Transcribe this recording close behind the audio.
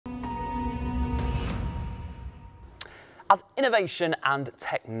As innovation and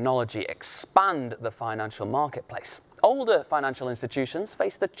technology expand the financial marketplace, older financial institutions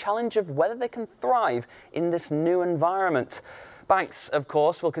face the challenge of whether they can thrive in this new environment. Banks, of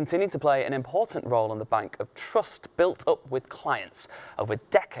course, will continue to play an important role in the bank of trust built up with clients over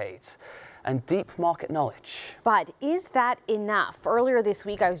decades and deep market knowledge. But is that enough? Earlier this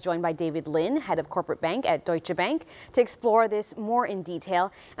week, I was joined by David Lynne, head of corporate bank at Deutsche Bank, to explore this more in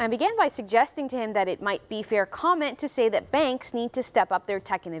detail. And I began by suggesting to him that it might be fair comment to say that banks need to step up their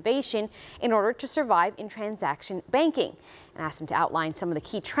tech innovation in order to survive in transaction banking, and asked him to outline some of the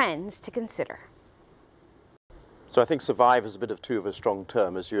key trends to consider. So I think survive is a bit of a strong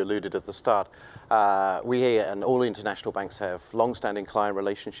term, as you alluded at the start. We and all international banks have long-standing client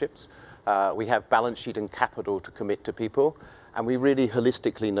relationships. We have balance sheet and capital to commit to people, and we really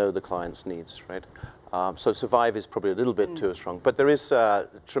holistically know the client's needs, right? So survive is probably a little bit too strong, but there is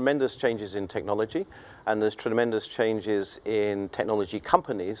tremendous changes in technology, and there's tremendous changes in technology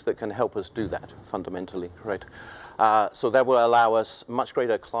companies that can help us do that fundamentally, right? So that will allow us much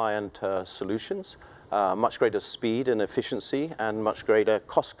greater client solutions, much greater speed and efficiency, and much greater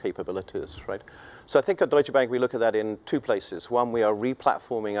cost capabilities, right? So I think at Deutsche Bank we look at that in two places. One, we are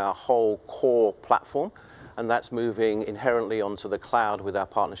re-platforming our whole core platform, and that's moving inherently onto the cloud with our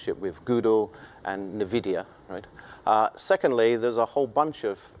partnership with Google and NVIDIA, right? Secondly, there's a whole bunch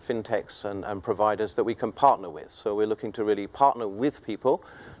of fintechs and providers that we can partner with. So we're looking to really partner with people.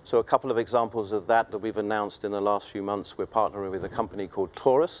 So a couple of examples of that we've announced in the last few months. We're partnering with a company called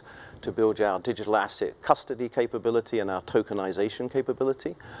Taurus to build our digital asset custody capability and our tokenization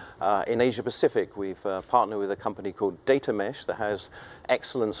capability. In Asia Pacific, we've partnered with a company called Data Mesh that has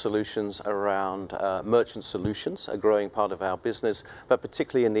excellent solutions around merchant solutions, a growing part of our business, but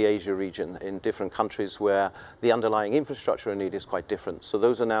particularly in the Asia region, in different countries where the underlying infrastructure need is quite different. So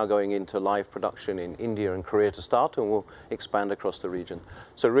those are now going into live production in India and Korea to start, and will expand across the region.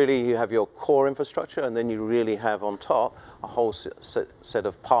 So really you have your core infrastructure, and then you really have on top a whole set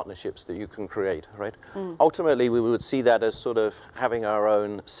of partnerships that you can create, right? Ultimately, we would see that as sort of having our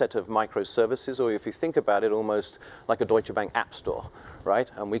own set of microservices, or if you think about it, almost like a Deutsche Bank app store, right?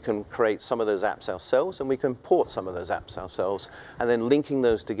 And we can create some of those apps ourselves, and we can port some of those apps ourselves, and then linking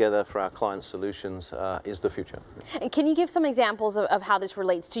those together for our client solutions is the future. And can you give some examples of how this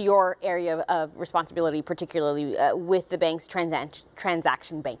relates to your area of responsibility, particularly with the bank's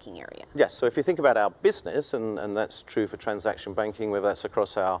transaction banking area? Yes, so if you think about our business, and that's true for transaction banking, whether that's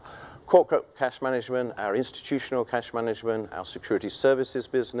across our corporate cash management, our institutional cash management, our security services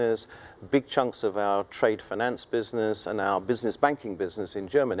business, big chunks of our trade finance business, and our business banking business in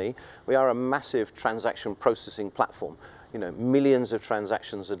Germany, we are a massive transaction processing platform. You know, millions of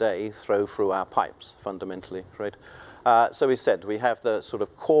transactions a day flow through our pipes, fundamentally, right? So we said we have the sort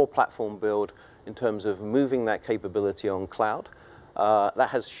of core platform build in terms of moving that capability on cloud. That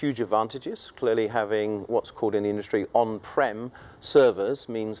has huge advantages. Clearly having what's called in the industry on-prem servers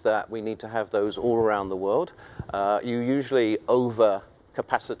means that we need to have those all around the world. You usually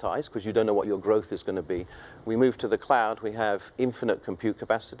over-capacitize because you don't know what your growth is going to be. We move to the cloud, we have infinite compute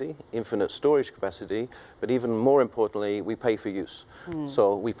capacity, infinite storage capacity, but even more importantly, we pay for use.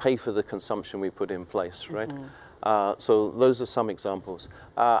 So we pay for the consumption we put in place, right? So those are some examples.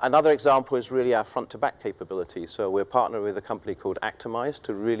 Another example is really our front-to-back capability. So we're partnering with a company called Actimize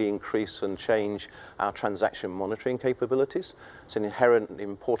to really increase and change our transaction monitoring capabilities. It's an inherent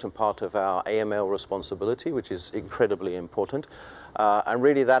important part of our AML responsibility, which is incredibly important. And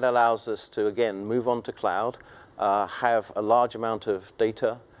really that allows us to, again, move on to cloud, have a large amount of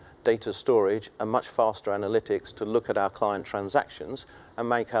data storage, and much faster analytics to look at our client transactions and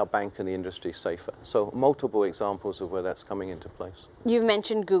make our bank and the industry safer. So multiple examples of where that's coming into place. You've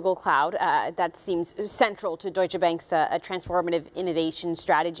mentioned Google Cloud. That seems central to Deutsche Bank's transformative innovation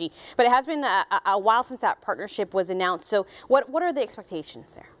strategy. But it has been a while since that partnership was announced. So what are the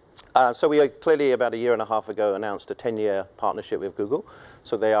expectations there? So we clearly about a year and a half ago announced a 10-year partnership with Google.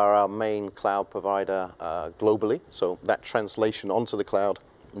 So they are our main cloud provider globally. So that translation onto the cloud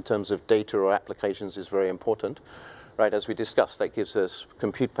in terms of data or applications is very important, right? As we discussed, that gives us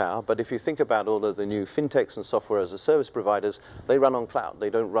compute power. But if you think about all of the new fintechs and software as a service providers, they run on cloud. They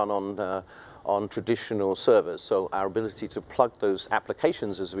don't run on traditional servers. So our ability to plug those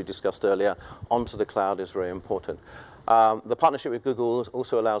applications, as we discussed earlier, onto the cloud is very important. The partnership with Google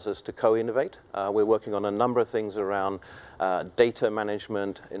also allows us to co-innovate. We're working on a number of things around data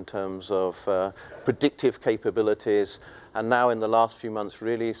management in terms of predictive capabilities, and now in the last few months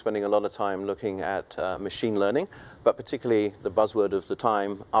really spending a lot of time looking at machine learning, but particularly the buzzword of the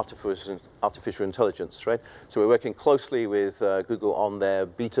time, artificial intelligence, right? So we're working closely with Google on their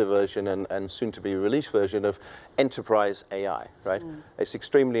beta version and soon to be released version of enterprise AI, right? It's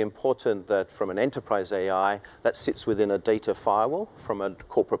extremely important that from an enterprise AI, that sits within a data firewall from a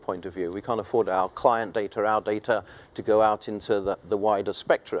corporate point of view. We can't afford our client data, our data, to go out into the wider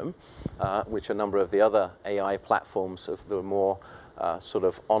spectrum, which a number of the other AI platforms that are more sort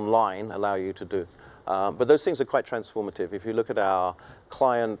of online allow you to do. But those things are quite transformative. If you look at our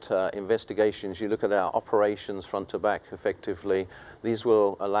client investigations, you look at our operations front to back effectively, these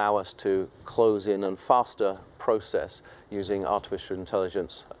will allow us to close in and faster process using artificial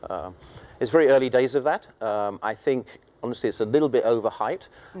intelligence. It's very early days of that. I think honestly, it's a little bit overhyped,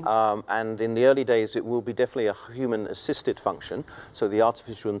 and in the early days, it will be definitely a human-assisted function. So the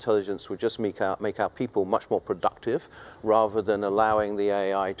artificial intelligence will just make our people much more productive, rather than allowing the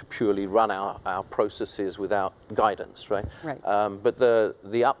AI to purely run our processes without guidance, right? But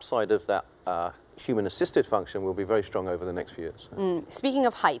the upside of that human-assisted function will be very strong over the next few years. Speaking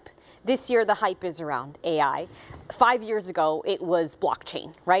of hype, this year the hype is around AI. 5 years ago, it was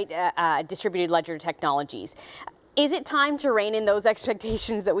blockchain, right? Distributed ledger technologies. Is it time to rein in those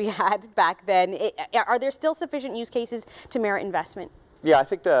expectations that we had back then? Are there still sufficient use cases to merit investment? Yeah, I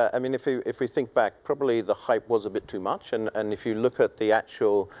think that, I mean, if we think back, probably the hype was a bit too much. And if you look at the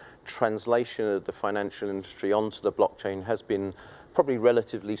actual translation of the financial industry onto the blockchain has been probably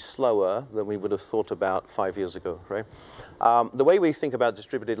relatively slower than we would have thought about 5 years ago, right? The way we think about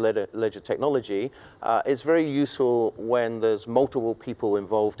distributed ledger technology is very useful when there's multiple people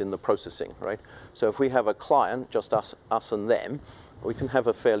involved in the processing, right? So if we have a client, just us and them, we can have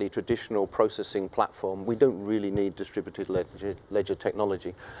a fairly traditional processing platform. We don't really need distributed ledger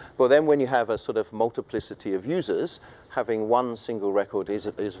technology. But then when you have a sort of multiplicity of users, having one single record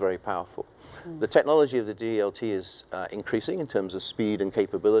is very powerful. The technology of the DLT is increasing in terms of speed and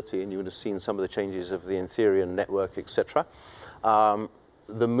capability, and you would have seen some of the changes of the Ethereum network, etc.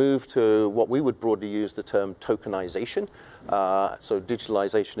 The move to what we would broadly use the term tokenization, so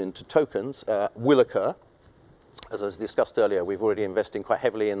digitalization into tokens, will occur. As I discussed earlier, we've already invested quite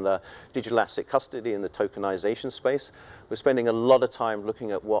heavily in the digital asset custody and the tokenization space. We're spending a lot of time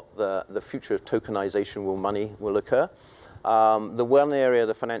looking at what the future of tokenization money will occur. The one area of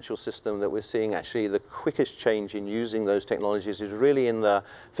the financial system that we're seeing actually the quickest change in using those technologies is really in the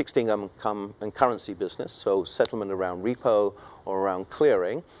fixed income and currency business, so settlement around repo or around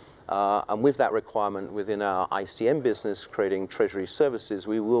clearing. And with that requirement within our ICM business, creating treasury services,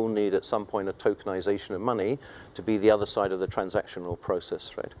 we will need at some point a tokenization of money to be the other side of the transactional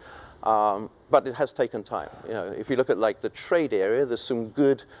process, right? But it has taken time. You know, if you look at like the trade area, there's some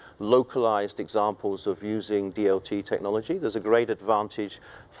good localized examples of using DLT technology. There's a great advantage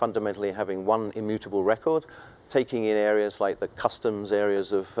fundamentally having one immutable record, taking in areas like the customs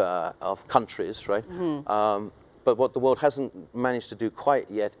areas of countries, right? But what the world hasn't managed to do quite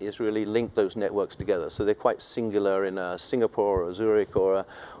yet is really link those networks together. So they're quite singular in Singapore or Zurich or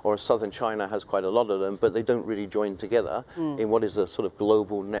southern China has quite a lot of them, but they don't really join together in what is a sort of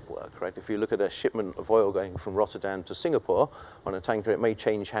global network, right? If you look at a shipment of oil going from Rotterdam to Singapore on a tanker, it may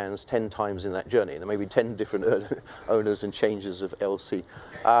change hands 10 times in that journey. There may be 10 different owners and changes of LC.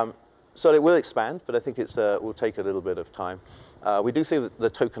 So it will expand, but I think it will take a little bit of time. We do think that the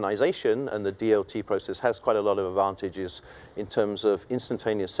tokenization and the DLT process has quite a lot of advantages in terms of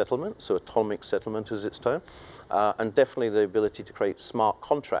instantaneous settlement, so atomic settlement as it's termed, and definitely the ability to create smart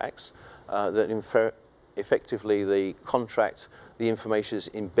contracts that effectively the contract, the information is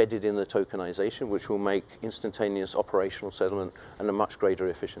embedded in the tokenization, which will make instantaneous operational settlement and a much greater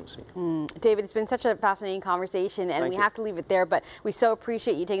efficiency. David, it's been such a fascinating conversation, and we have to leave it there, but we so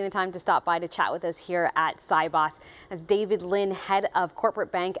appreciate you taking the time to stop by to chat with us here at Sibos. As David Lynne, Head of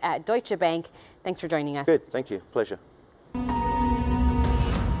Corporate Bank at Deutsche Bank, thanks for joining us. Good, thank you, pleasure.